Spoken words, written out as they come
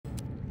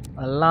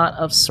A lot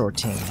of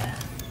sorting.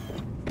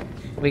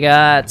 We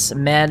got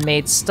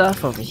man-made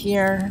stuff over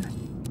here.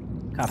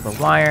 Copper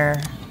wire.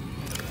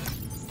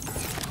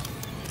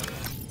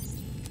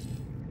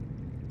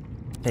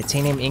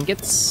 Titanium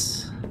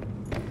ingots.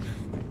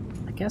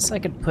 I guess I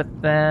could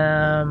put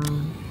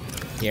them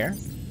here.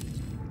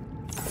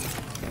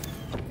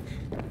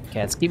 Okay,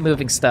 let's keep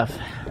moving stuff.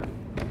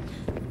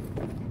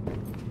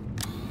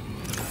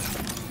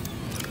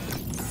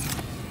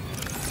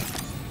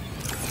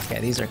 Okay,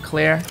 these are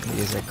clear.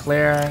 These are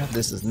clear.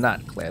 This is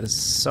not clear. This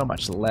is so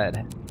much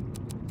lead.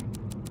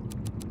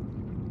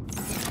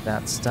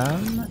 That's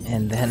done.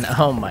 And then,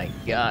 oh my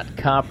god,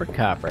 copper,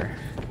 copper.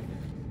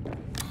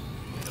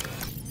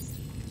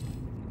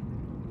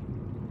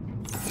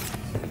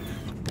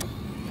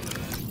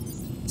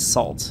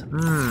 Salt.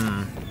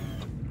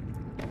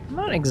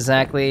 Not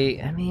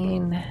exactly. I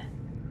mean,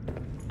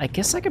 I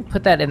guess I could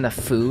put that in the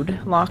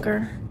food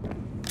locker.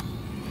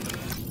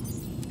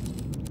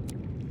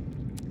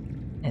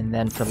 And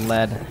then for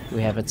lead,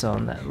 we have its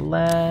own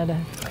lead,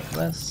 like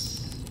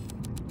this.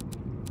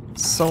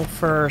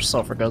 Sulfur.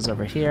 Sulfur goes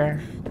over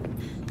here.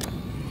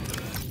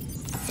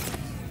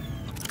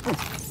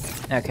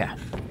 Okay. I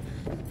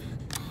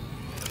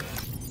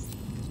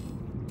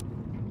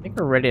think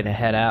we're ready to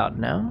head out,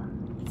 no?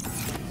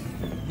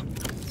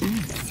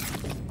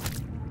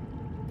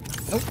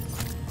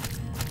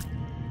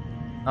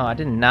 Oh, I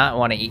did not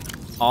want to eat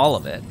all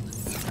of it.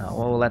 Oh,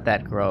 we'll let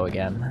that grow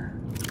again.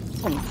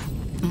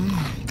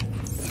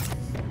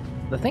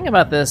 The thing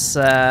about this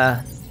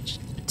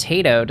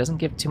potato doesn't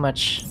give too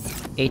much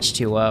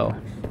H2O.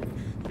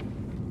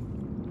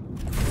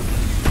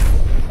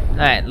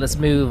 Alright, let's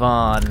move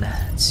on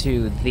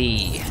to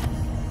the...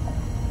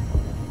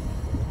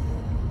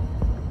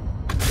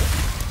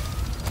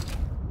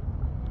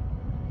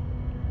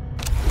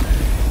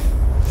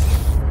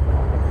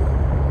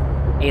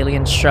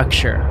 alien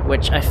structure,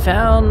 which I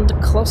found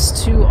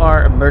close to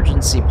our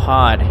emergency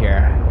pod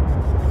here.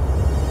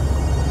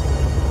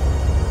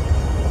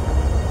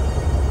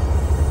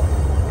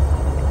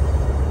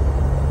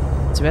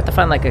 So we have to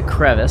find like a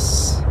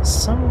crevice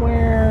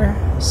somewhere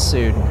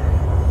soon.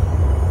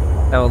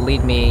 That will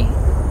lead me...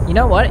 You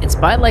know what? It's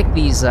by like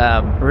these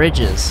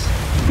bridges.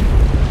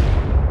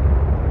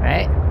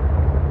 Right?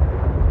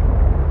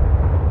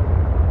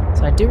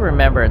 So I do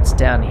remember it's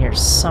down here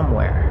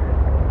somewhere.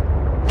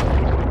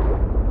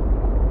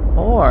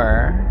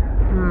 Or...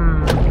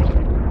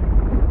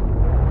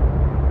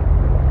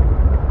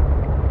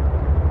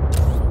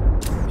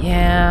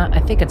 Yeah, I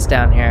think it's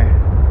down here.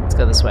 Let's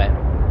go this way.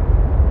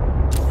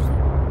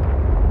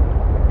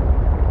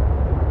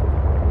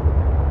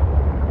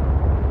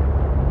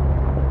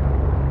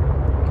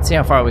 See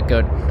how far we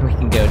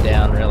can go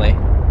down, really.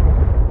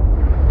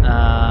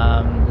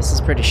 This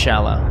is pretty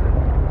shallow.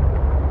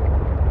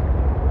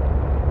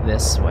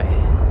 This way.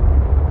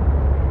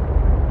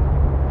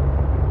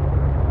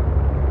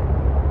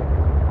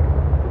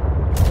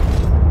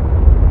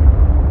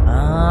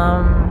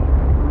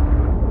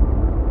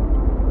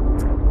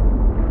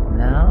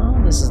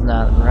 No, this is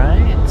not right.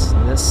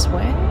 This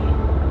way?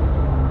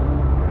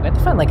 We have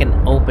to find like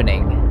an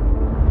opening.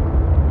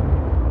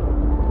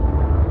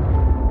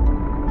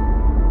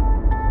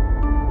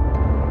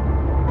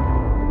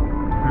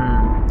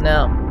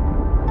 No.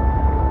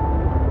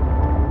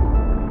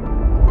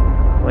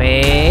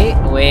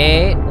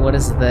 Wait, what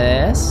is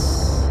this?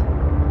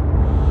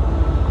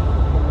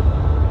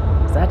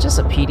 Is that just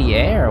a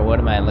PDA, or what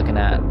am I looking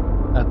at?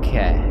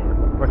 Okay,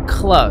 we're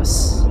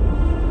close.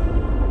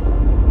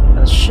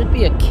 There should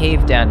be a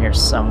cave down here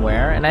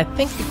somewhere, and I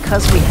think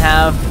because we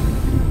have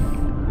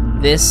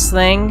this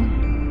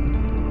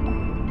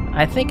thing,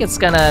 I think it's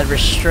gonna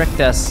restrict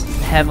us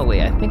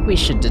heavily. I think we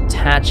should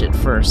detach it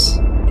first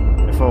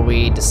before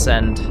we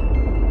descend,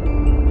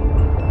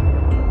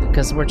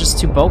 because we're just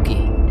too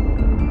bulky.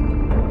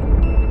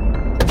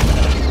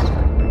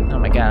 Oh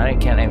my god, I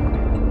can't even...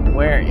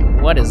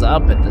 what is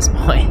up at this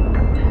point?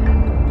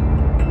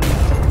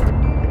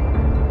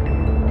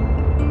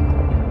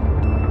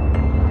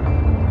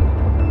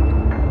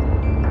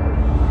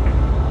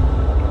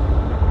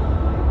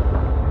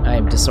 I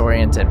am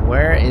disoriented.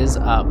 Where is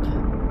up?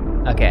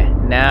 Okay,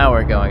 now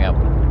we're going up.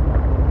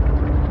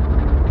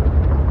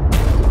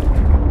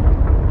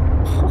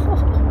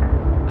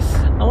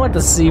 I want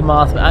the sea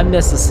moth. I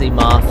miss the sea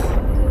moth.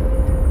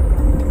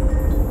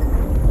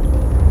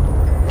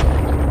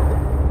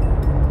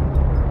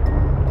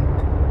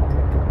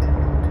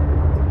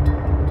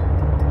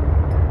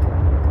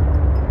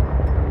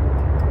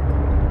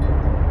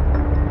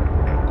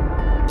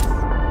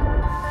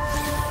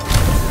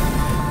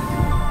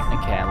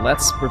 Okay,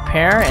 let's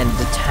repair and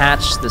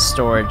detach the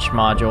storage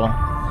module.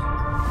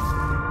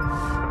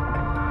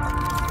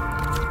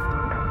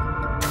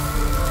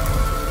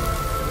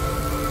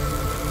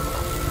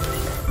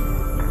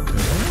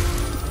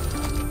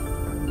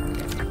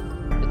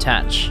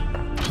 Attach.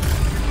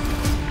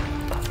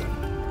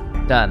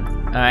 Done.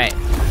 Alright.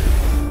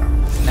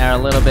 Now we're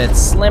a little bit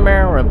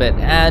slimmer, we're a bit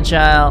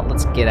agile.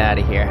 Let's get out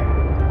of here.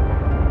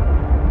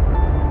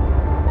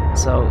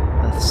 So,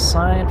 the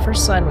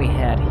First sign we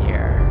had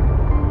here.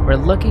 We're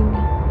looking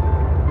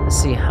to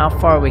see how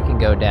far we can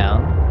go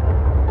down.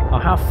 Oh,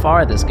 how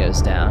far this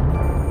goes down.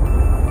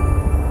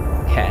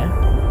 Okay.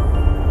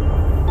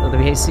 So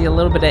we see a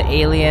little bit of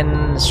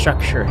alien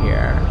structure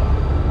here.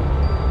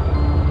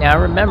 Now, I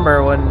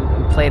remember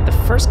when we played the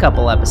first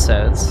couple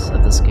episodes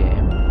of this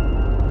game,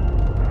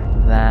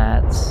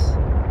 that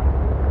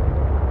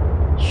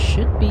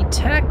should be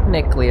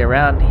technically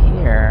around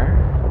here.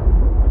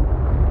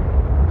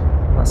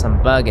 Unless I'm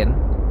bugging.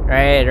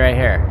 Right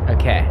here.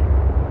 Okay.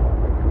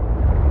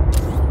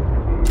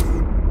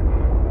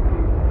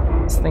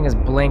 This thing is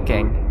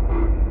blinking.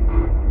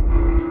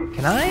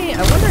 Can I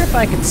wonder if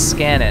I can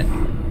scan it.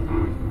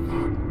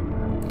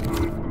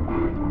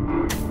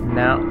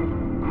 No.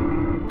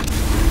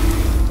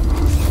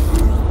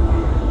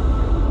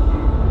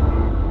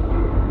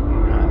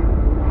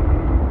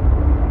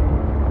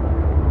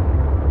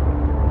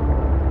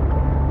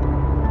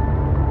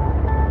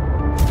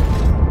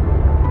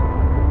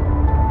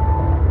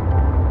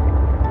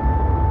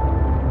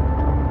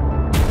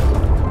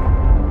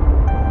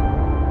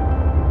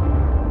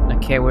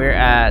 Okay, we're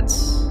at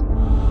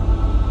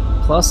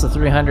close to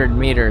 300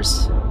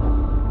 meters.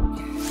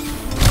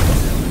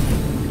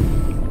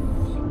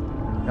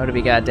 What do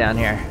we got down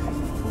here?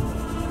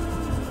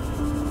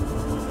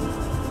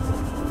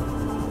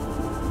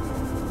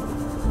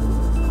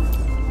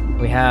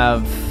 We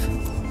have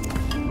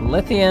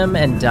lithium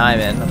and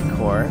diamond, of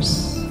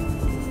course.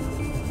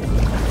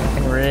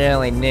 Nothing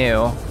really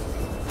new.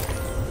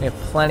 We have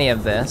plenty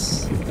of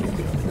this.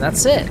 And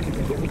that's it.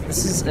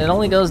 It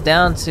only goes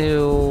down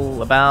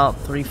to about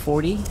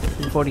 340,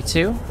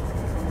 342.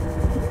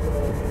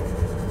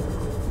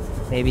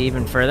 Maybe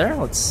even further?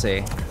 Let's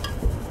see.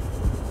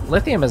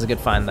 Lithium is a good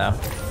find, though.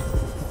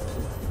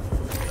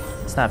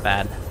 It's not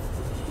bad.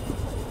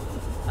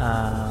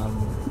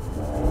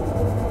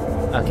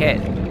 Okay,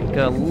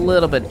 go a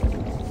little bit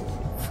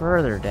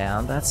further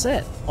down. That's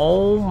it.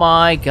 Oh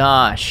my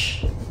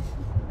gosh.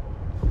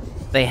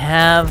 They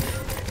have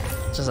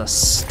just a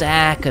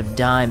stack of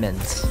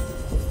diamonds.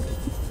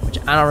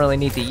 I don't really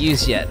need to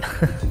use yet.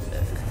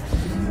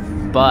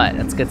 But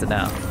it's good to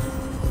know.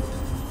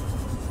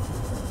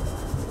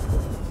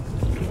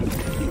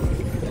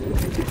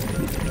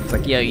 It's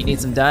like, yo, you need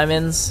some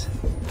diamonds?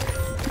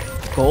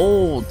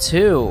 Gold,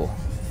 too.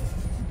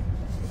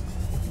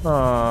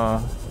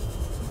 Oh.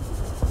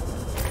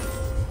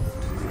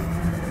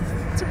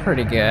 It's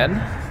pretty good.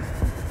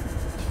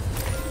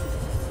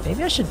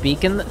 Maybe I should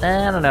beacon.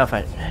 I don't know if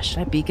should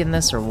I beacon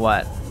this or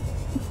what?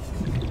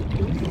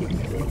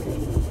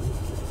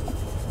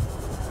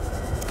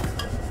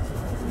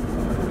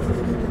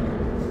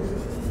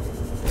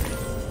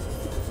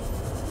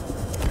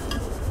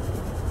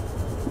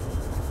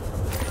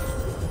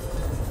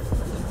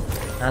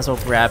 Might as well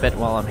grab it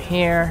while I'm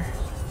here.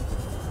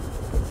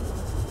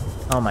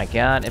 Oh my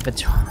god,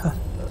 inventory.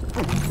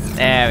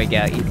 There we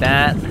go, eat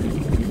that.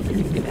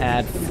 You can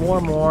add 4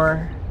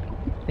 more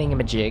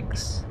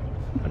thingamajigs.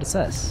 What is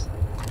this?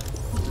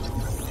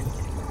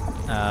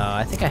 Oh,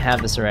 I think I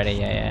have this already.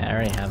 Yeah, I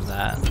already have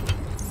that.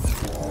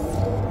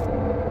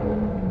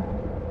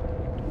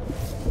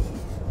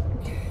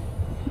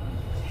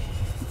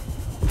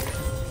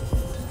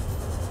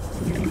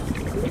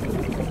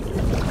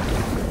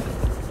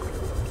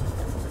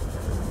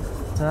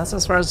 So that's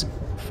as far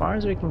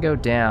as we can go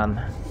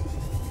down.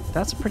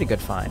 That's a pretty good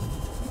find.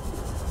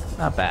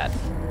 Not bad.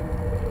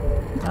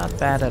 Not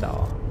bad at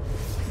all.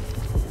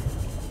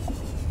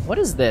 What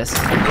is this?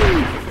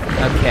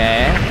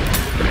 Okay.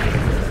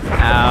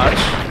 Ouch.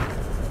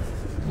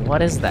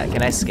 What is that?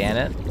 Can I scan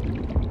it?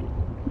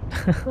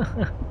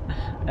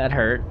 That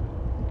hurt.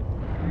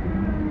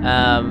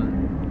 I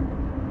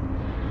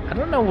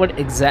don't know what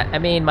I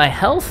mean, my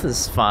health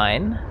is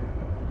fine.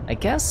 I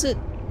guess it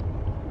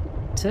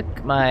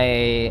took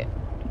my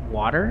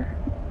water.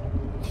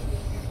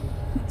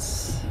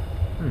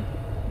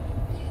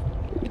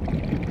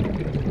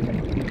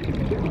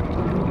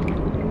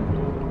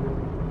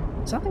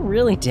 There's nothing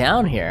really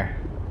down here.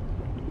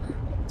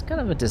 It's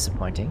kind of a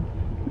disappointing.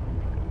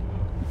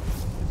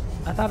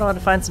 I thought I wanted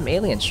to find some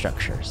alien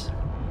structures.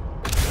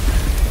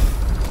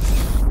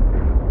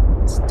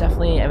 It's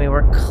definitely, I mean,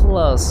 we're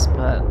close,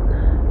 but...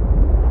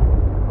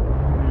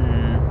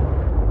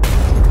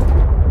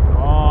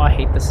 Oh, I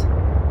hate this.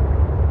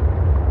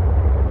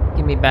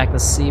 Give me back the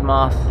sea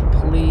moth,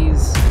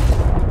 please.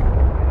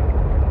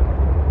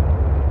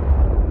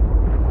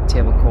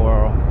 Table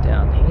coral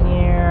down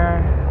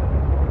here.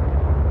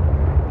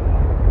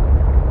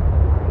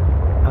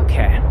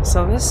 Okay,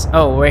 so this...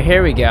 Oh, well,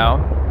 here we go.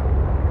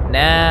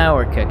 Now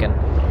we're cooking.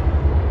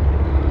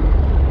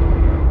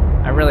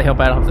 I really hope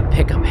I don't have to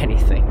pick up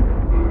anything.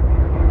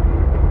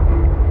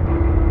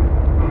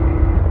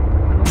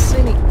 I don't see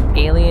any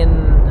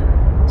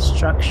alien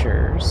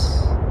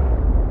structures.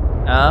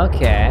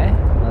 Okay,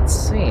 let's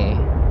see.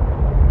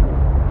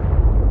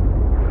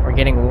 We're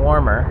getting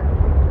warmer.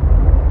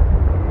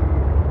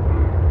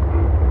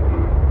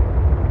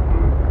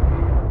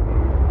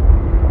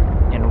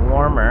 And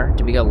warmer.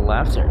 Do we go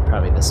left or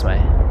probably this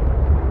way?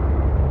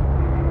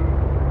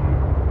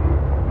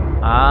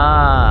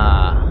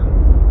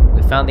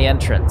 found the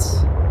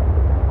entrance.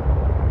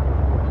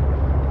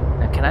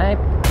 Now, can I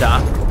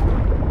dock?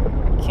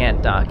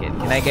 Can't dock it.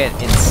 Can I get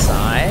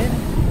inside?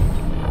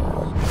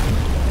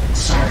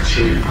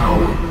 Sanctuary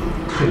power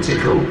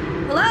critical.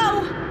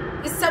 Hello?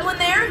 Is someone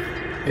there?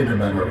 In a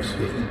manner of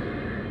speaking.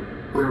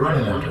 We're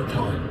running out of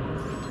time.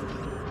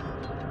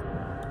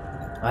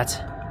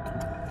 What?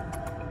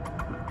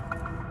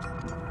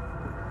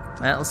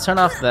 Well, let's turn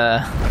off the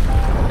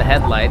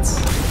headlights.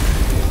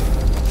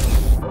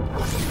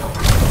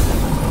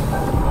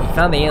 We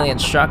found the alien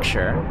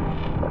structure.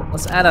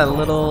 Let's add a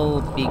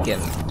little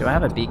beacon. Do I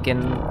have a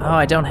beacon? Oh,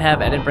 I don't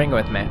have it. I didn't bring it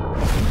with me.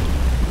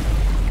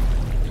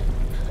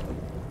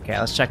 Okay,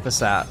 let's check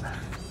this out.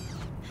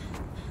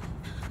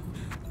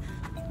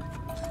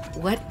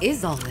 What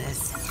is all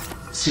this?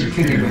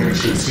 Seeking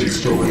emergency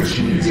storage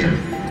medium.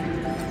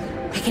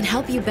 I can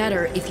help you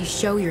better if you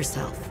show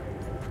yourself.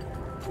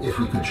 If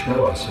we could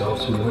show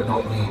ourselves, we would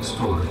not need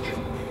storage.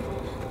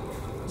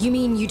 You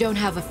mean you don't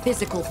have a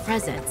physical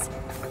presence?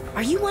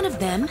 Are you one of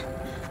them?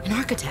 An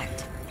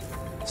architect?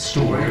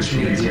 Storage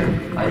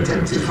medium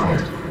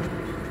identified.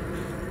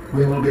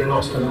 We will be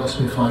lost unless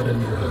we find a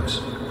new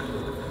host.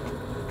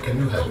 Can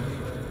you help?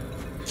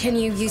 Can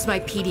you use my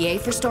PDA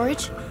for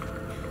storage?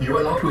 You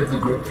are not with the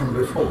group from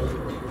before.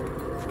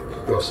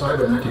 Your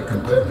cybernetic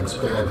components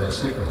bear their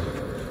signal.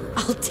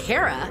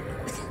 Altera?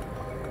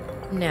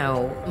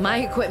 No, my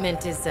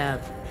equipment is,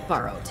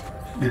 borrowed.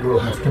 It will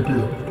have to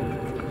do.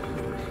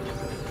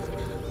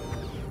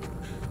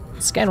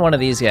 Scan one of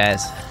these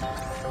guys.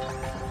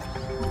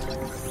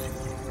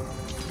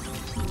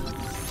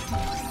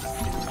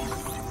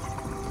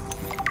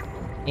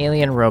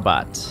 Alien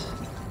robot.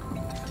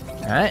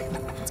 Alright,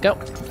 let's go.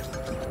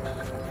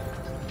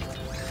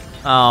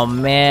 Oh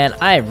man,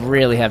 I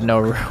really have no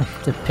room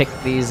to pick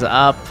these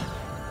up.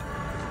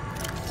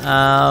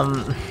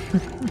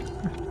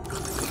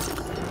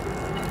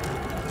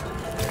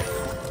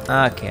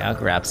 Okay, I'll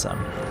grab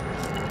some.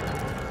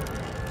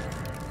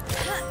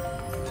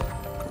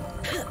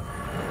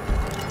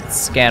 Let's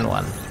scan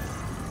one.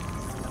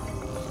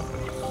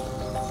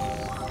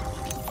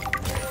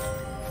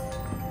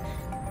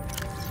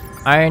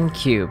 Iron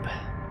cube.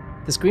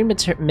 This green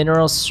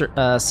mineral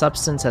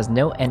substance has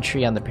no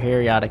entry on the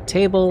periodic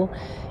table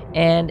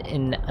and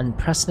an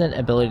unprecedented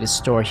ability to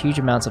store huge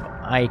amounts of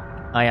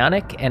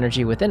ionic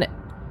energy within it.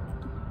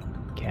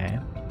 Okay.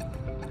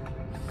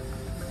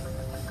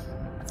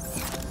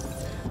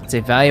 It's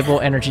a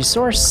valuable energy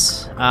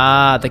source.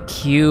 Ah, the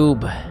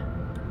cube.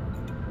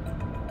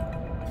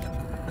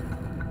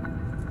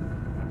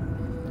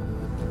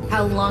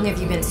 How long have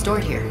you been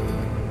stored here?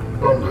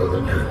 Longer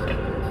than that.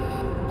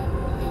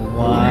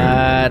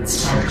 What?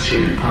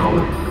 Sanctuary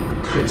power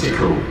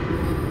critical.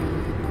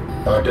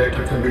 Our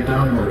data can be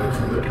downloaded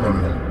from the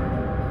terminal.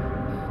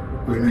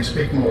 We may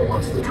speak more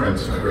once the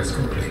transfer is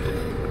completed.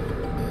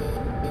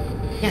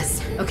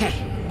 Yes, okay.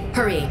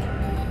 Hurrying.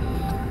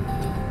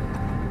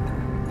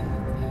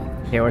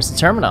 Okay, where's the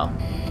terminal?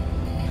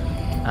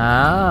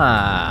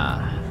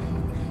 Ah.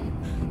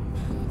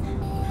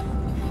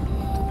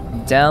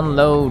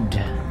 Download.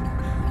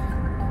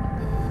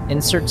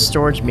 Insert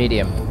storage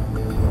medium.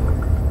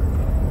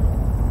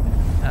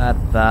 What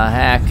the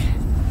heck?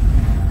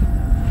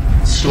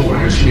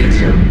 Storage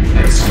medium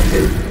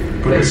accepted.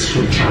 Brace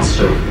for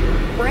transfer.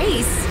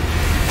 Brace?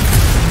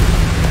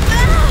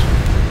 Ah!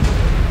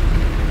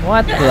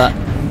 What the?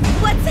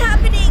 What's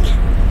happening?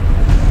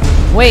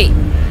 Wait.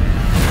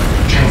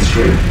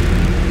 Transfer.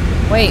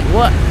 Wait,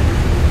 what?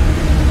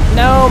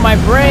 No, my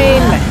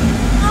brain!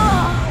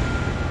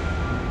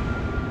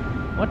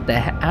 What the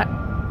heck?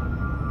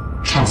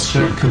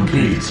 Transfer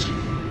complete.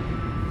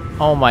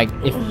 Oh my,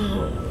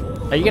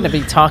 are you gonna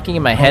be talking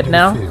in my head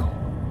now?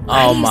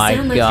 Oh my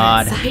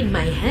god. Inside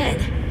my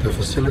head. The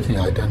facility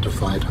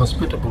identified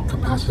hospitable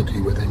capacity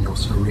within your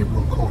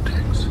cerebral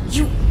cortex.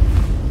 You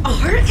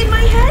are in my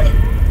head?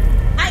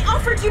 I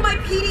offered you my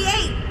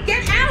PDA!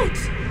 Get out!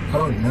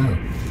 Oh no.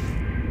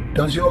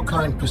 Does your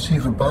kind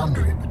perceive a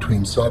boundary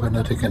between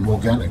cybernetic and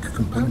organic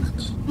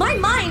components? My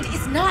mind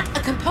is not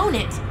a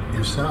component!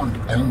 You sound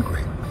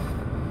angry.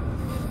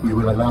 We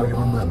will allow you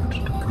a moment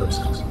to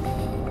process.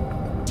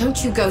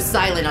 Don't you go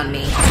silent on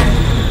me.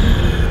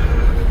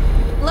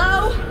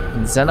 Hello?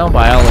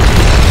 Xenobiology.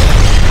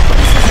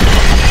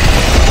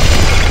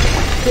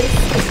 This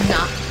is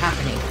not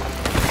happening.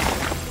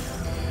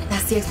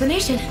 That's the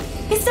explanation.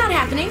 It's not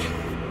happening.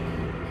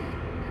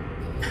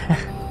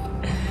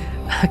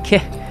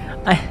 Okay.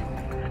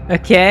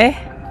 Okay.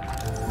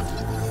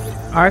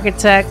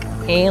 Architect,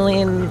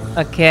 alien,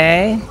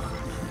 okay.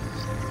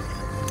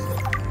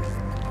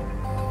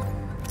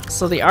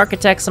 So the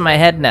architect's in my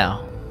head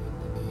now.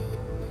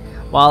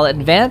 While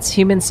advanced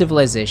human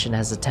civilization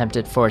has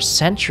attempted for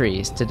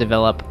centuries to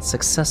develop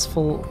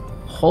successful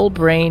whole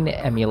brain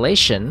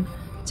emulation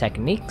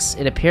techniques,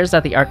 it appears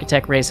that the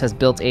architect race has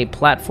built a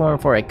platform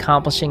for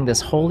accomplishing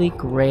this holy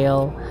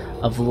grail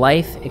of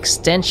life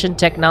extension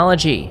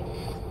technology.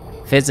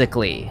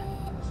 Physically,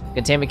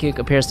 Containment Cube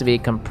appears to be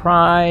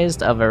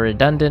comprised of a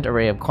redundant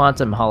array of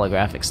quantum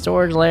holographic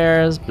storage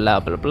layers, blah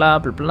blah blah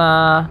blah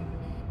blah.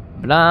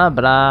 Blah,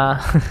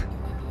 blah.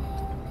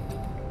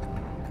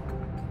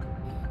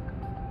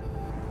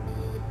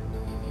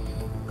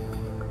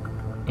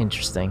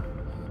 Interesting.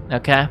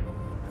 Okay.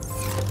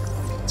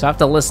 So I have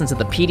to listen to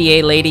the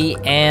PDA lady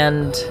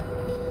and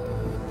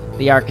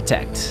the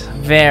architect.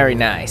 Very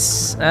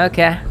nice.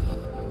 Okay.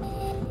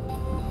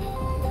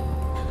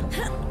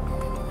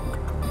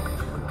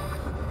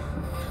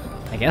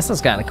 I guess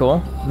that's kind of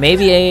cool.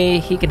 Maybe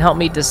he can help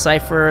me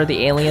decipher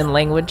the alien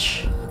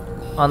language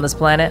on this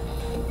planet.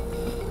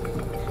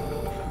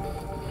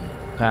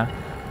 Okay.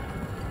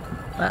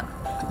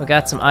 We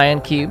got some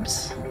ion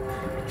cubes.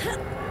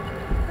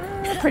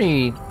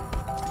 Pretty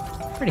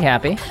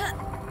happy.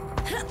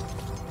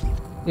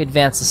 We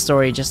advanced the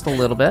story just a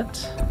little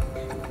bit.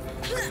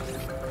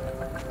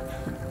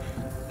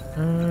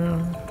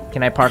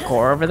 Can I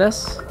parkour over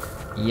this?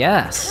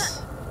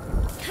 Yes.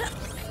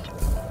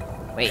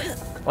 Wait,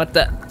 what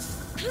the?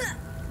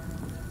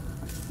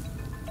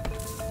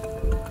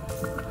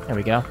 There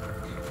we go.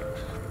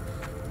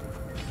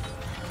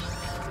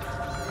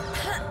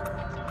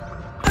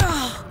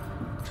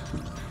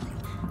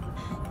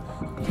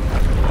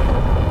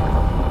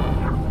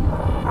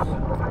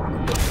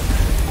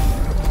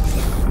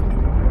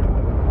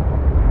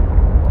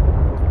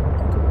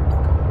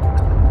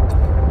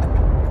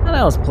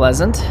 That was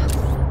pleasant.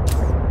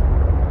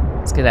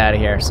 Let's get out of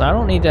here. So I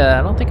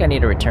don't think I need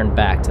to return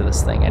back to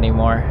this thing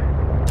anymore.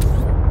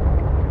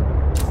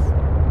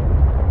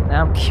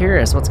 Now I'm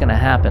curious what's gonna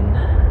happen.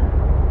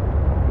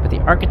 With the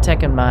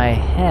architect in my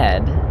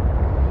head,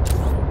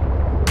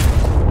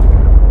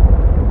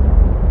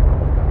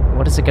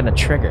 what is it gonna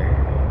trigger?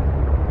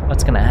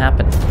 What's gonna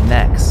happen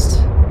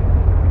next?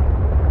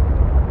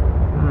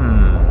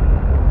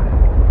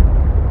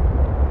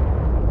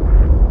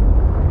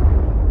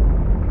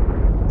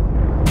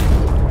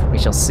 We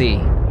shall see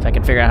if I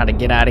can figure out how to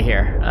get out of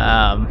here.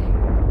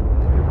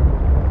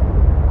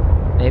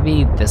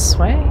 Maybe this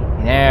way?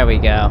 There we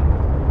go.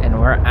 And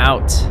we're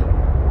out.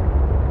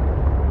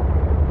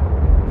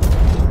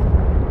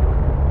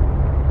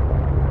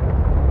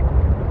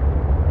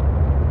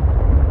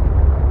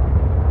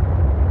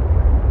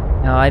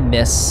 Now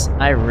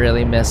I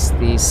really miss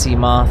the sea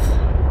moth.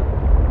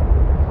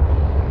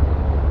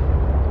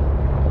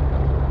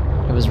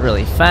 It was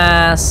really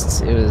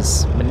fast, it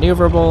was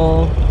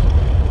maneuverable.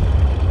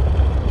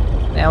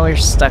 Now we're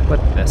stuck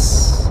with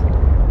this.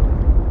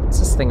 What's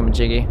this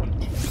thingamajiggy?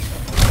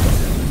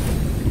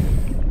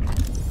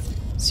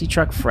 Sea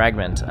truck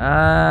fragment.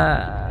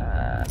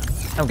 I'm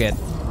good.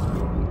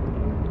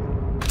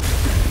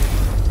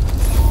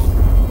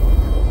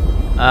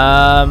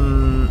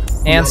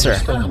 Answer. I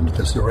understand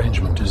this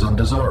arrangement is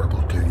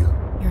undesirable to you.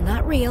 You're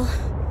not real.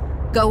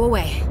 Go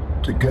away.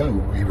 To go,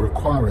 we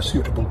require a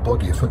suitable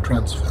body for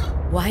transfer.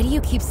 Why do you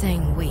keep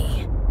saying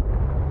we?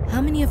 How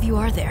many of you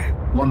are there?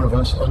 One of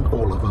us and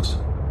all of us.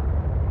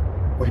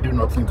 We do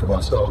not think of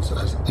ourselves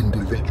as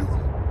individual,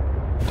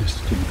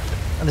 distinct.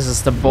 What is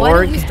this, the Why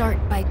Borg? don't you start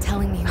by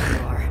telling me who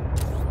you are?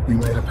 You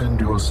may append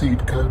your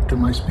seed code to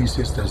my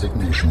species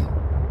designation.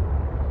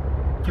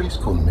 Please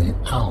call me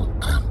Alan.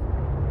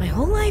 My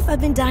whole life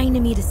I've been dying to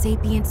meet a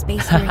sapient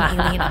spacefaring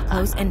alien up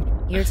close, and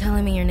you're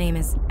telling me your name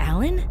is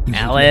Alan? Is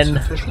Alan. it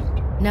not sufficient?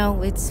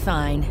 No, it's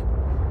fine.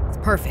 It's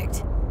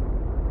perfect.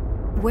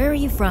 Where are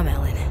you from,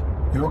 Alan?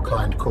 Your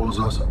kind calls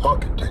us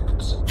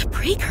architects. The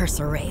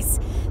precursor race.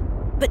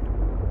 But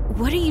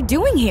what are you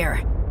doing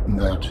here?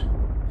 That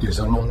is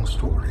a long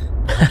story.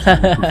 Perhaps you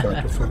would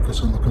prefer to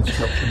focus on the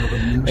construction of a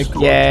new storage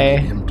Okay.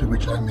 medium to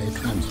which I may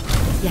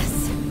transfer.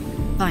 Yes.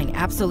 Fine,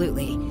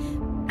 absolutely.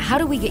 How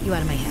do we get you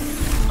out of my head?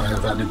 I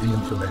have added the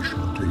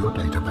information to your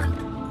data bank.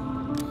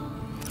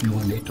 You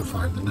will need to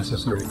find the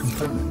necessary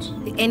components.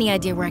 Any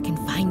idea where I can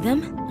find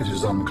them? It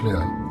is unclear.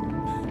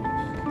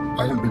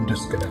 I have been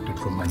disconnected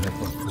from my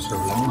network for so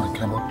long I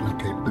cannot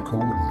locate the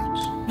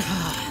coordinates.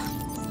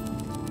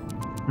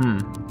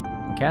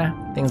 Okay,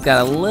 things got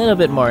a little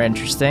bit more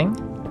interesting.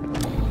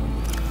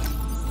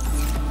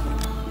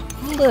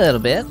 A little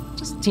bit,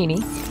 just teeny.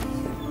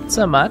 Not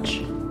so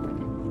much.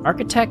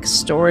 Architect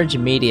Storage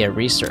Media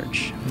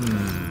Research.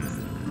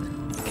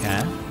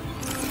 Okay.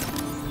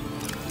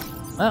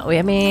 Well, we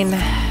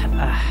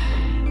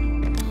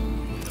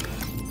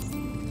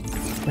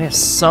have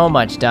so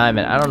much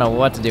diamond. I don't know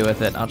what to do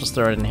with it. I'll just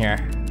throw it in here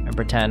and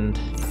pretend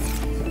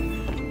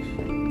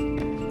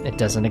it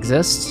doesn't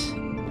exist.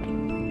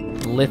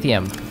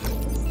 Lithium.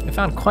 We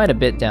found quite a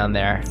bit down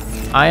there.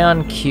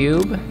 Ion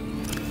cube.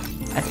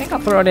 I think I'll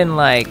throw it in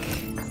like...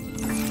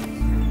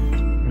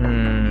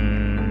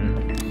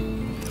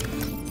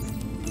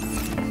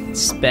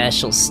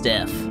 Special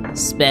stuff.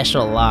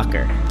 Special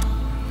locker.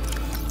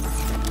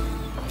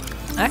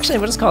 Actually,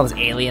 we'll just call this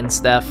alien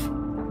stuff.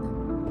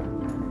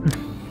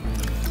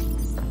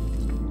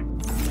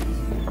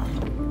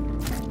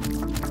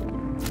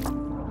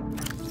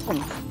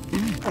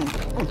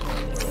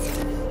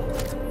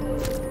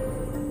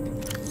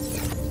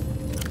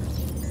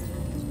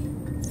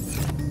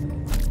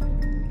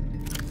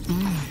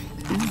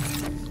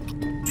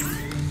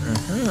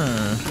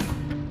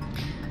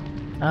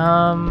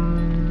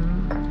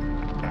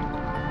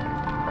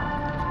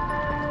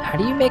 How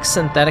do you make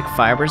synthetic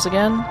fibers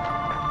again?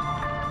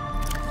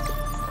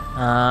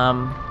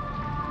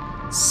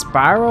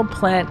 Spiral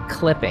plant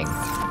clipping.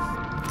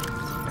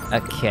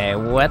 Okay,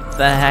 what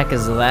the heck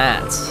is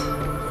that?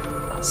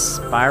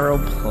 Spiral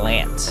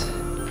plant.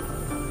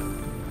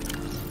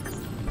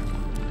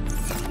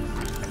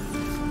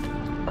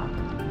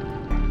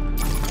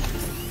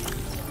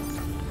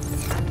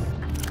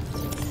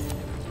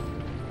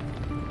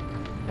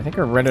 I think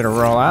we're ready to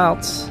roll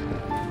out.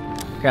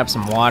 Grab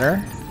some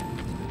water.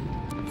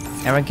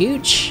 And a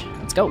gooch.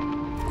 Let's go.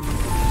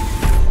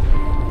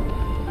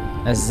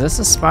 Is this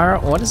a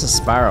spiral? What is a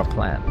spiral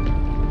plant?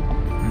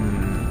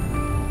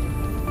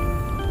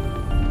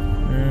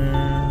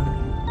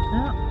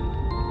 No.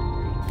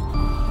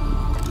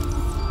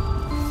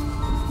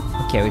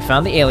 Okay, we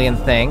found the alien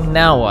thing.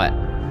 Now what?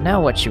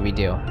 Now what should we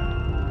do?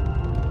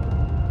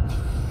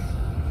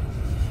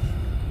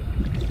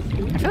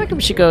 I feel like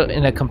we should go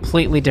in a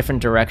completely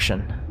different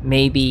direction.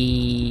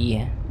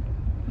 Maybe...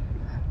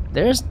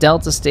 There's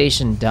Delta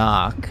Station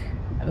Dock.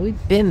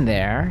 We've been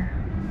there.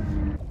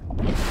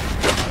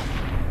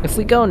 If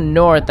we go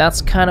north,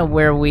 that's kind of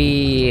where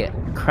we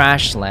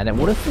crash landed.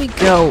 What if we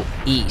go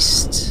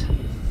east?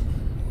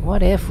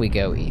 What if we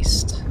go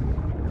east?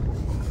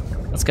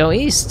 Let's go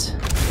east.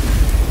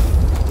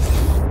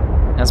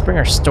 Let's bring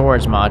our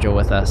storage module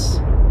with us.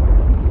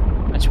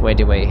 Which way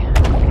do we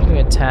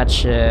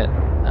attach it?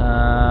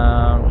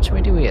 Which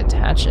way do we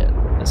attach it?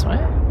 This way?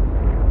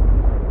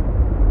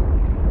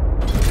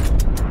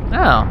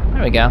 Oh,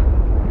 there we go.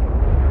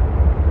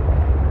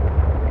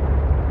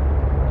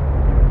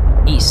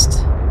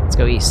 East. Let's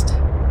go east.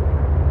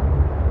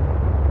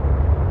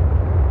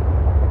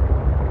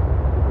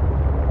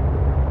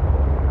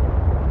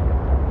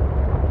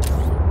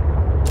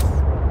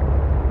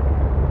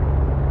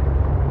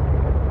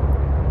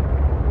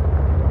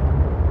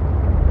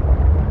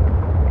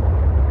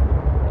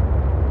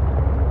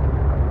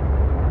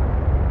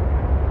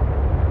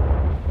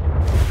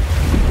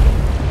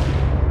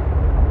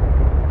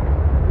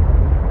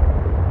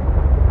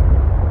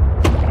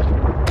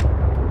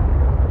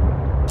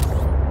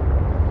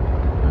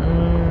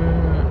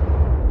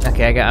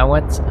 Okay,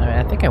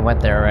 I think I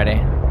went there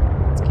already.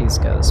 Let's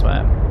go this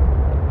way.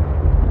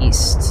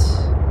 East.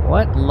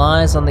 What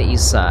lies on the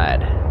east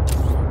side?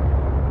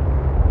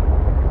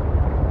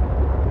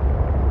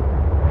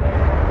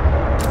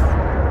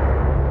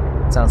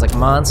 Sounds like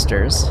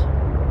monsters.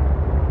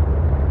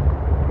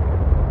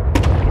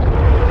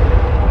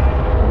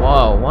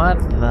 Whoa, what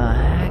the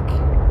heck?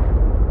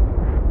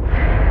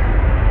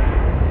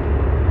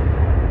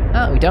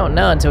 Oh, we don't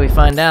know until we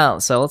find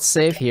out, so let's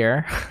save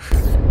here.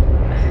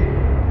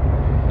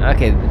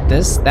 Okay,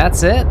 that's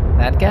it?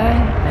 That guy?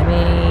 I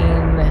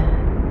mean...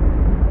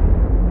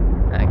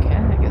 Okay,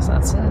 I guess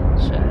that's it.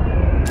 Shit.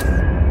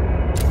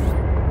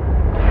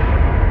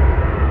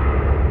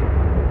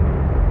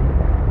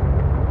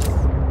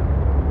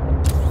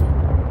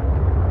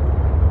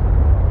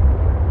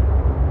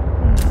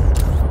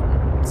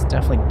 It's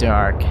definitely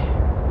dark.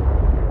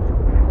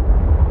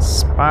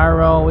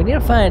 Spiral, we need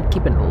to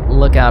keep a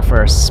lookout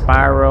for a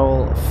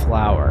spiral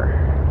flower.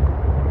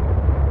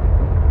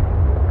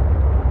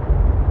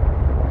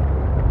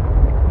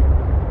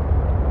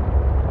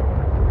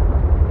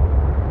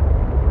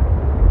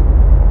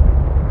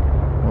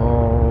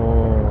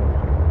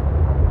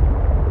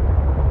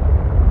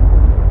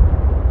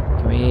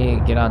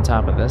 Get on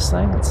top of this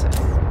thing? Let's see.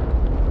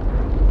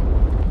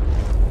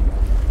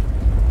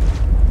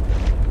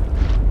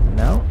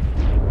 No?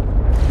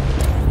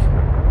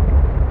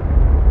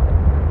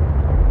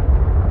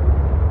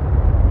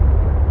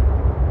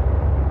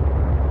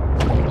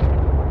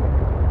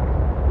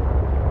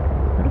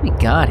 What do we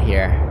got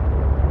here?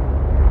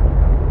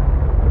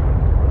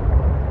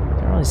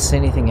 Don't really see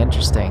anything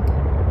interesting.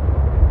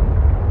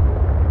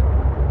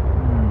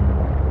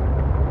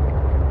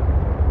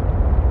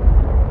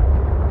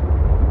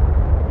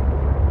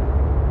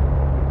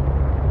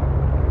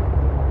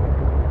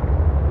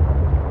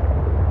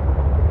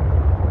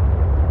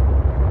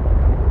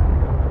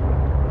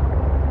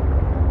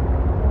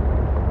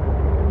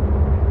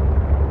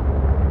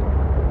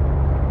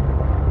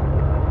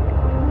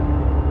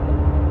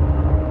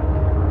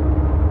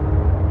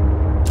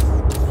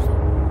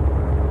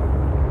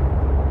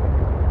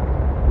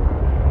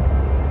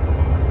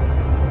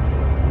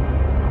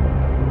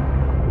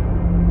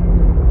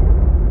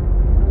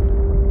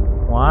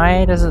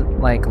 Why does it,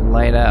 like,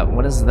 light up?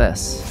 What is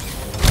this?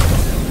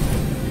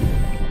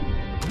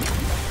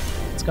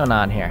 What's going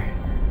on here?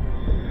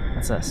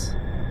 What's this?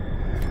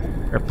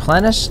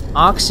 Replenish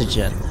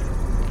oxygen.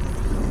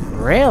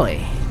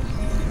 Really?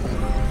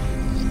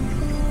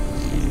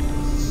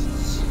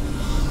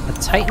 A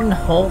Titan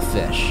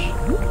holefish.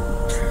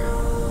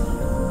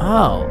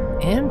 Oh,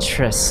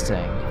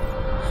 interesting.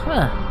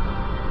 Huh.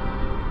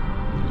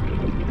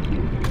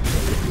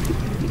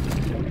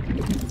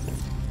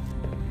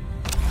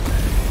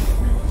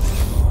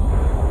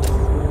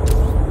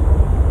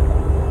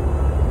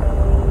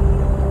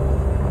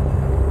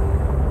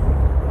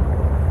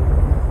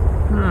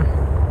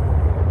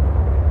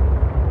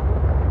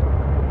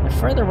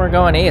 further we're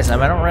going east,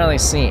 I don't really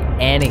see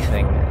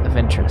anything of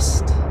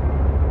interest.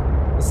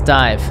 Let's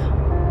dive. I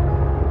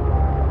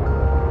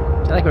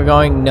feel like we're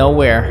going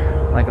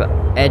nowhere, like the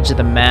edge of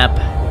the map.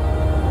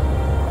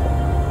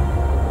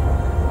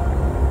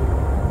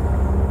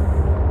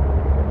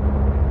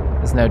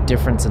 There's no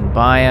difference in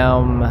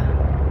biome.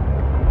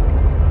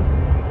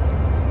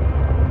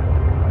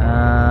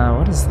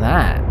 What is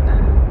that?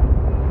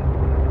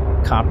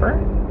 Copper?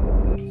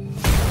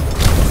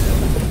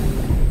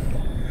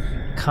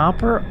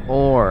 Copper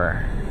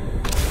ore.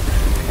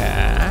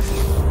 Okay.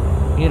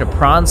 We need a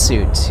prawn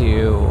suit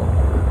to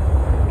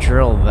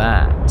drill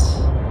that.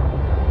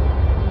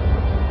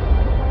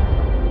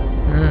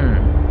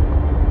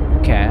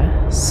 Okay,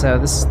 so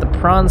this is the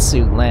prawn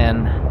suit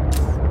land.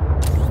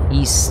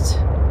 East.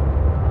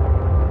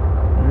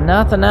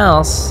 Nothing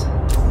else.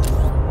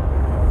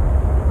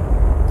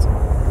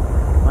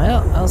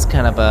 Well, that was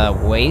kind of a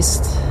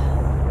waste.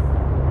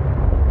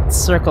 Let's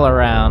circle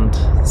around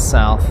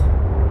south.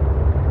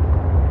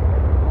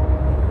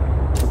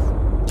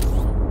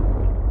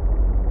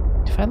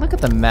 If I look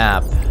at the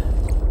map,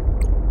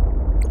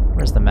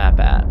 where's the map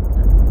at?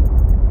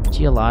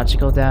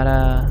 Geological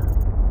data,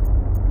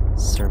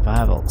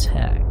 survival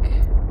tech,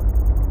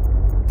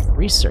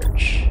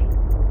 research.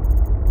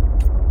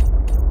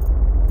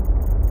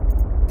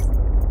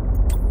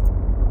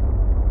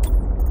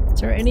 Is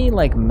there any,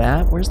 like,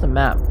 map? Where's the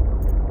map?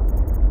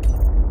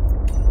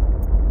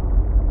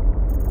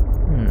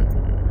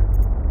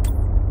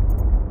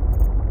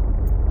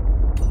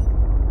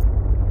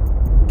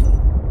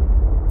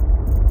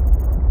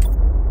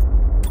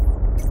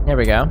 There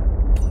we go.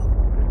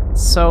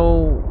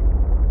 So,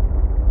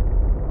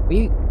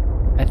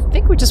 I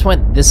think we just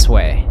went this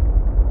way.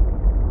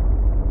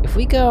 If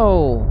we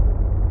go...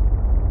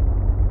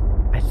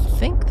 I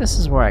think this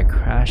is where I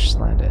crash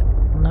landed.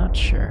 I'm not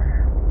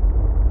sure.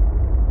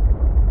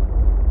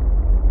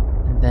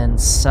 Then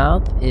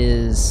south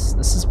is...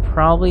 This is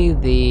probably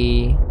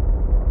the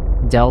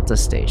Delta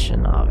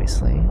station,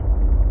 obviously.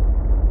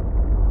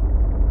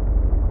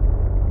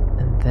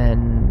 And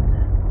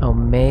then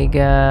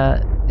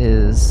Omega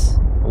is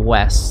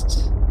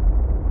west.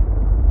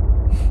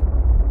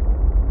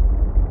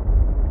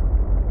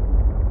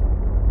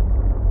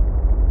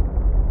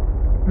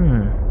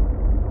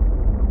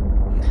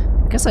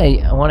 I guess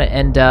I want to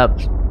end up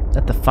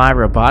at the 5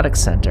 Robotics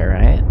Center,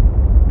 right?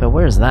 But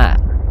where's that?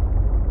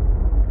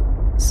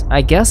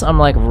 I guess I'm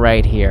like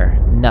right here.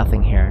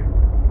 Nothing here.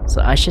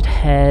 So I should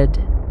head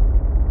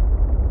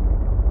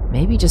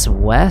maybe just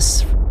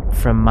west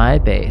from my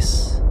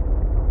base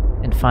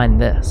and find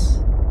this.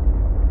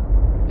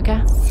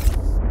 Okay.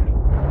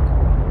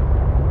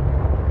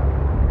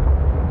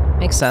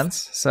 Makes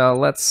sense. So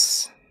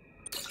let's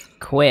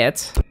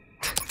quit.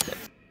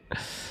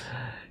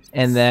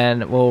 And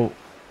then we'll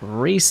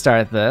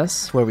restart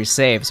this where we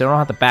save, so we don't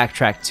have to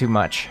backtrack too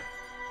much.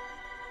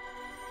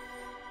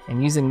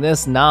 And using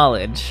this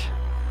knowledge,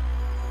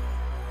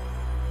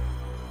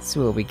 let's see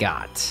what we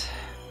got.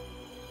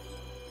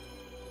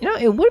 You know,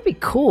 it would be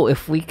cool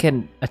if we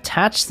can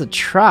attach the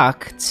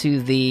truck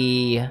to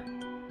the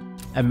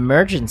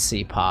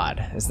emergency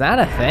pod. Is that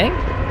a thing?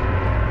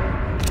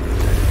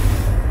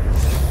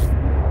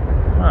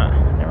 Huh,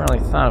 never really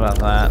thought about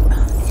that.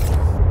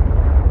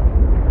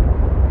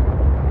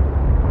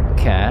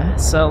 Okay,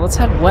 so let's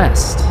head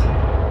west.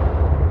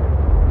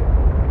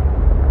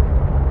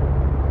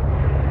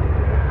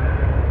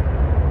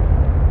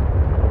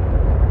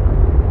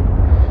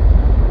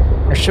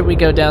 Or should we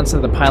go down to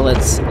the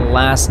pilot's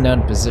last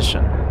known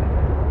position?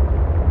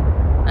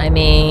 I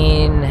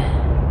mean,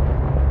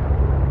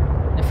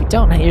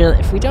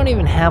 if we don't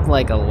even have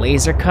like a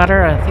laser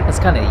cutter, I think it's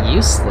kind of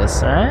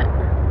useless, right?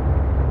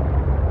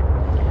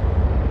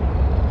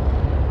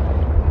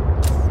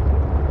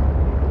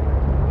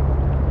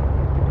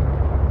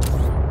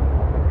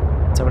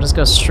 So we'll just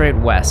go straight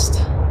west.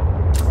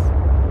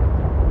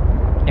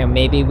 And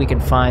maybe we can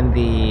find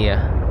the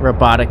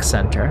robotics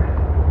center.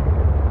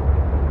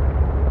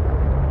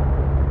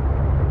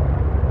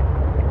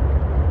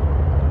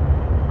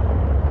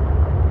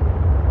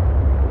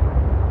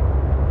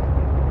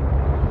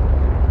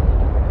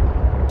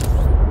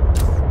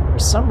 For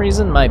some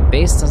reason, my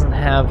base doesn't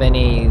have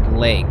any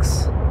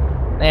legs.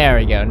 There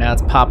we go, now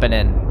it's popping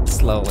in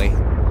slowly.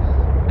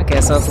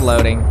 Okay, so it's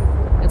loading.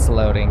 It's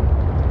loading.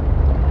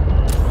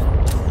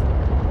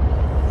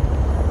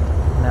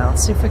 Now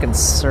let's see if we can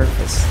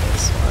surface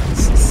this one.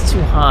 It's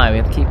too high, we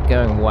have to keep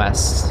going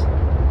west.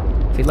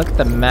 If you look at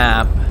the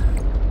map,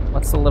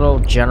 what's the little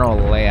general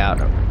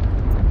layout?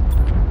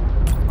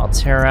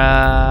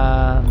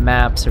 Altera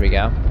maps, here we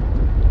go.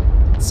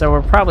 So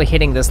we're probably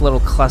hitting this little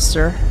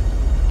cluster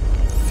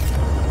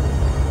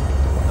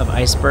of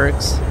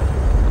icebergs.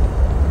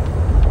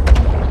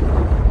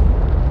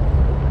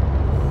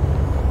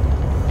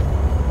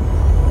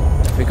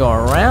 If we go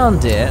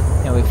around it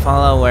and we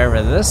follow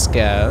wherever this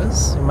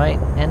goes, we might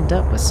end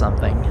up with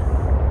something.